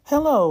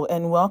Hello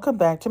and welcome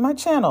back to my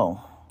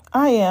channel.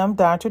 I am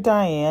Dr.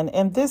 Diane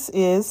and this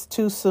is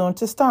Too Soon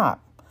to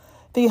Stop,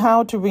 the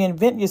How to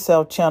Reinvent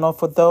Yourself channel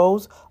for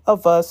those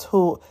of us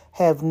who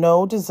have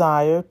no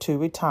desire to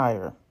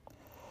retire.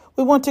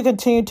 We want to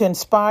continue to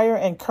inspire,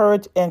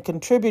 encourage, and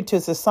contribute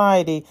to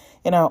society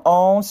in our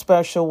own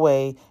special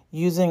way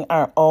using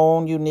our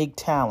own unique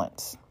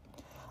talents.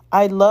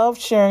 I love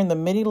sharing the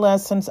many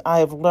lessons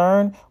I have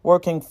learned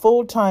working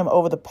full-time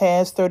over the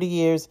past 30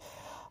 years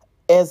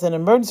as an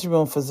emergency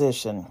room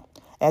physician.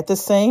 At the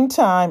same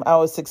time, I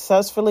was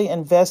successfully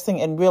investing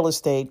in real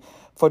estate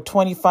for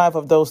 25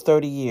 of those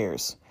 30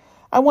 years.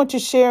 I want to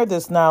share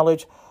this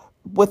knowledge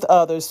with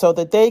others so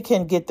that they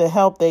can get the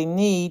help they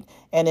need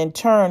and in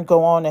turn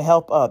go on to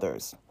help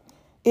others.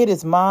 It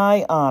is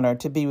my honor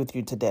to be with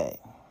you today.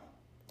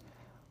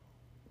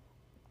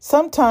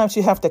 Sometimes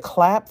you have to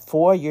clap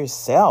for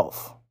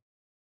yourself.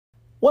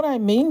 What I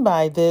mean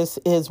by this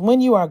is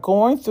when you are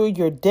going through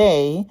your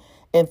day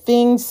and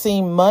things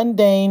seem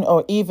mundane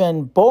or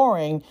even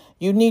boring,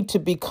 you need to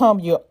become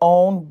your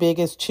own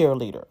biggest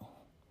cheerleader.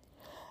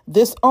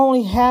 This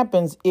only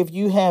happens if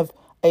you have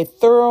a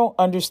thorough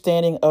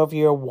understanding of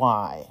your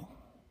why.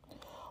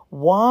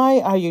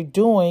 Why are you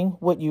doing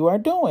what you are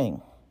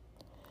doing?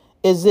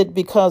 Is it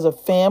because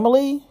of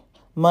family,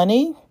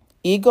 money,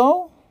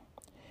 ego?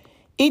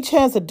 Each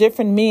has a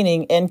different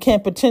meaning and can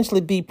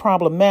potentially be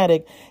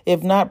problematic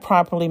if not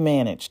properly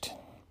managed.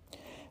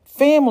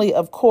 Family,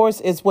 of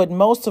course, is what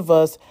most of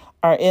us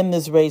are in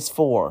this race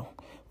for.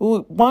 We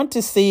want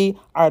to see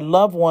our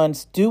loved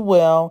ones do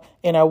well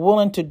and are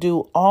willing to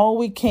do all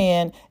we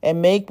can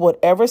and make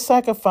whatever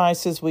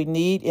sacrifices we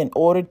need in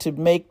order to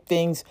make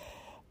things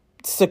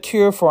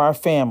secure for our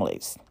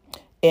families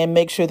and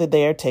make sure that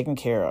they are taken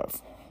care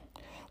of.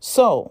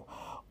 So,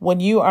 when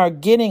you are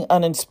getting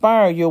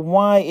uninspired, your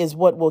why is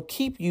what will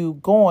keep you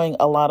going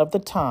a lot of the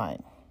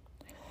time.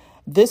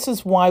 This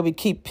is why we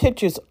keep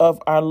pictures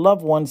of our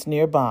loved ones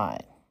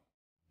nearby.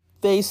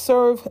 They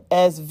serve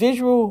as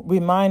visual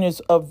reminders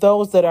of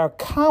those that are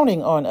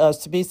counting on us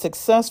to be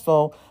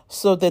successful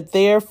so that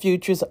their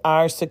futures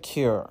are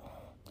secure.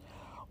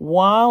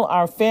 While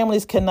our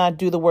families cannot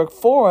do the work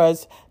for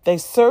us, they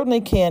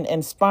certainly can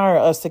inspire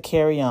us to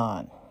carry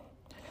on.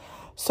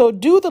 So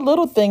do the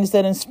little things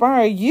that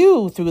inspire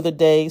you through the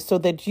day so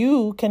that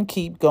you can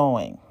keep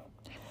going.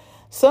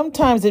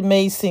 Sometimes it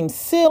may seem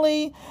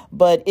silly,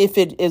 but if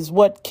it is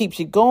what keeps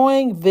you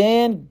going,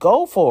 then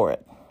go for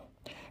it.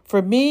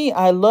 For me,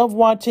 I love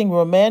watching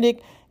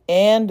romantic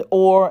and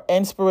or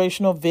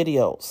inspirational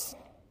videos.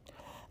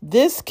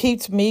 This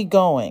keeps me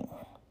going.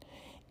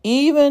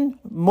 Even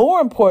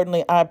more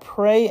importantly, I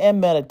pray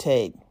and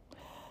meditate.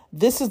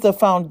 This is the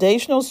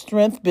foundational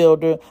strength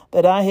builder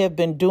that I have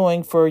been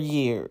doing for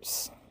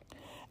years.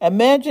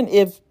 Imagine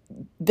if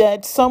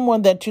that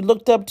someone that you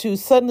looked up to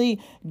suddenly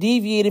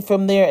deviated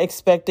from their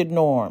expected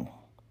norm.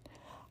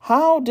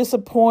 How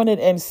disappointed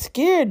and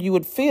scared you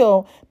would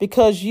feel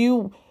because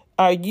you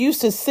are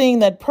used to seeing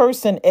that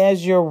person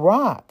as your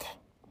rock.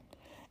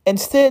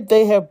 Instead,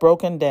 they have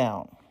broken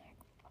down.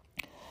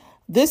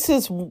 This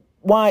is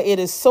why it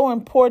is so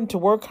important to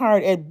work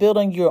hard at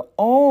building your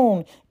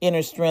own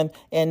inner strength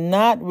and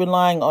not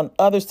relying on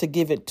others to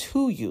give it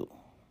to you.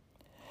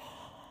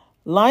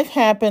 Life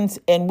happens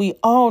and we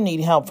all need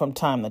help from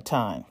time to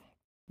time.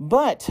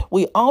 But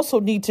we also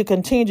need to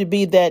continue to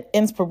be that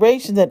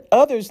inspiration that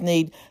others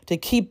need to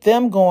keep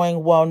them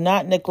going while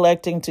not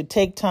neglecting to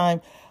take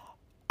time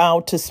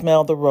out to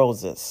smell the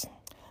roses.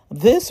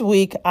 This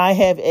week, I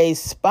have a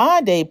spa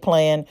day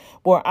planned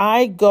where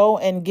I go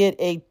and get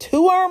a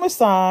 2-hour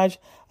massage,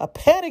 a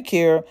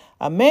pedicure,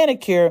 a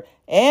manicure,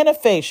 and a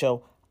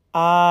facial.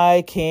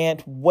 I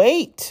can't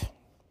wait.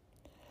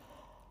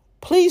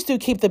 Please do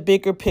keep the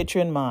bigger picture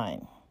in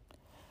mind.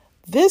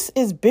 This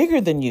is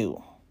bigger than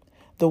you.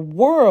 The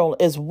world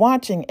is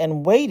watching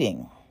and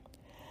waiting.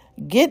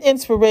 Get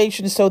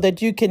inspiration so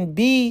that you can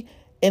be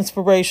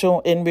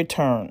inspirational in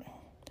return.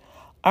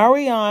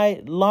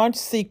 REI Launch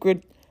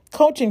Secret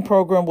coaching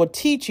program will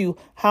teach you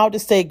how to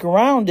stay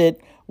grounded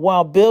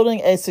while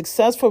building a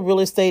successful real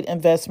estate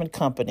investment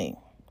company.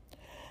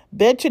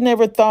 Bet you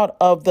never thought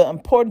of the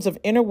importance of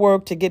inner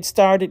work to get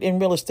started in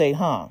real estate,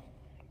 huh?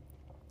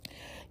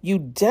 You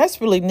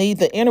desperately need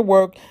the inner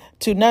work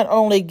to not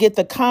only get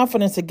the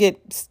confidence to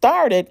get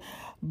started,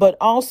 but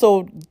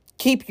also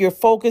keep your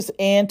focus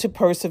and to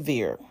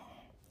persevere.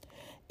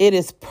 It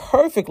is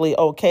perfectly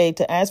okay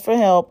to ask for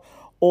help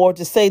or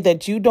to say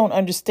that you don't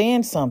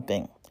understand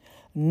something.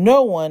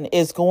 No one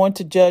is going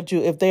to judge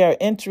you if they are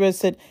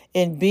interested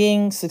in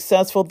being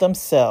successful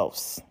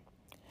themselves.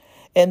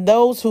 And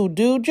those who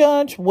do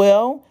judge,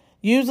 well,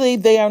 usually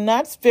they are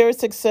not very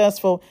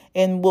successful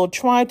and will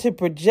try to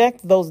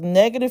project those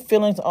negative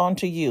feelings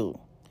onto you.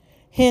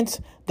 Hence,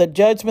 the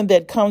judgment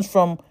that comes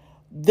from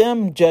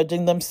them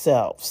judging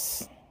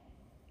themselves.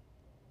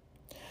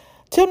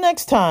 Till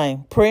next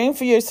time, praying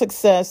for your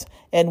success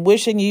and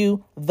wishing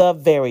you the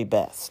very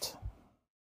best.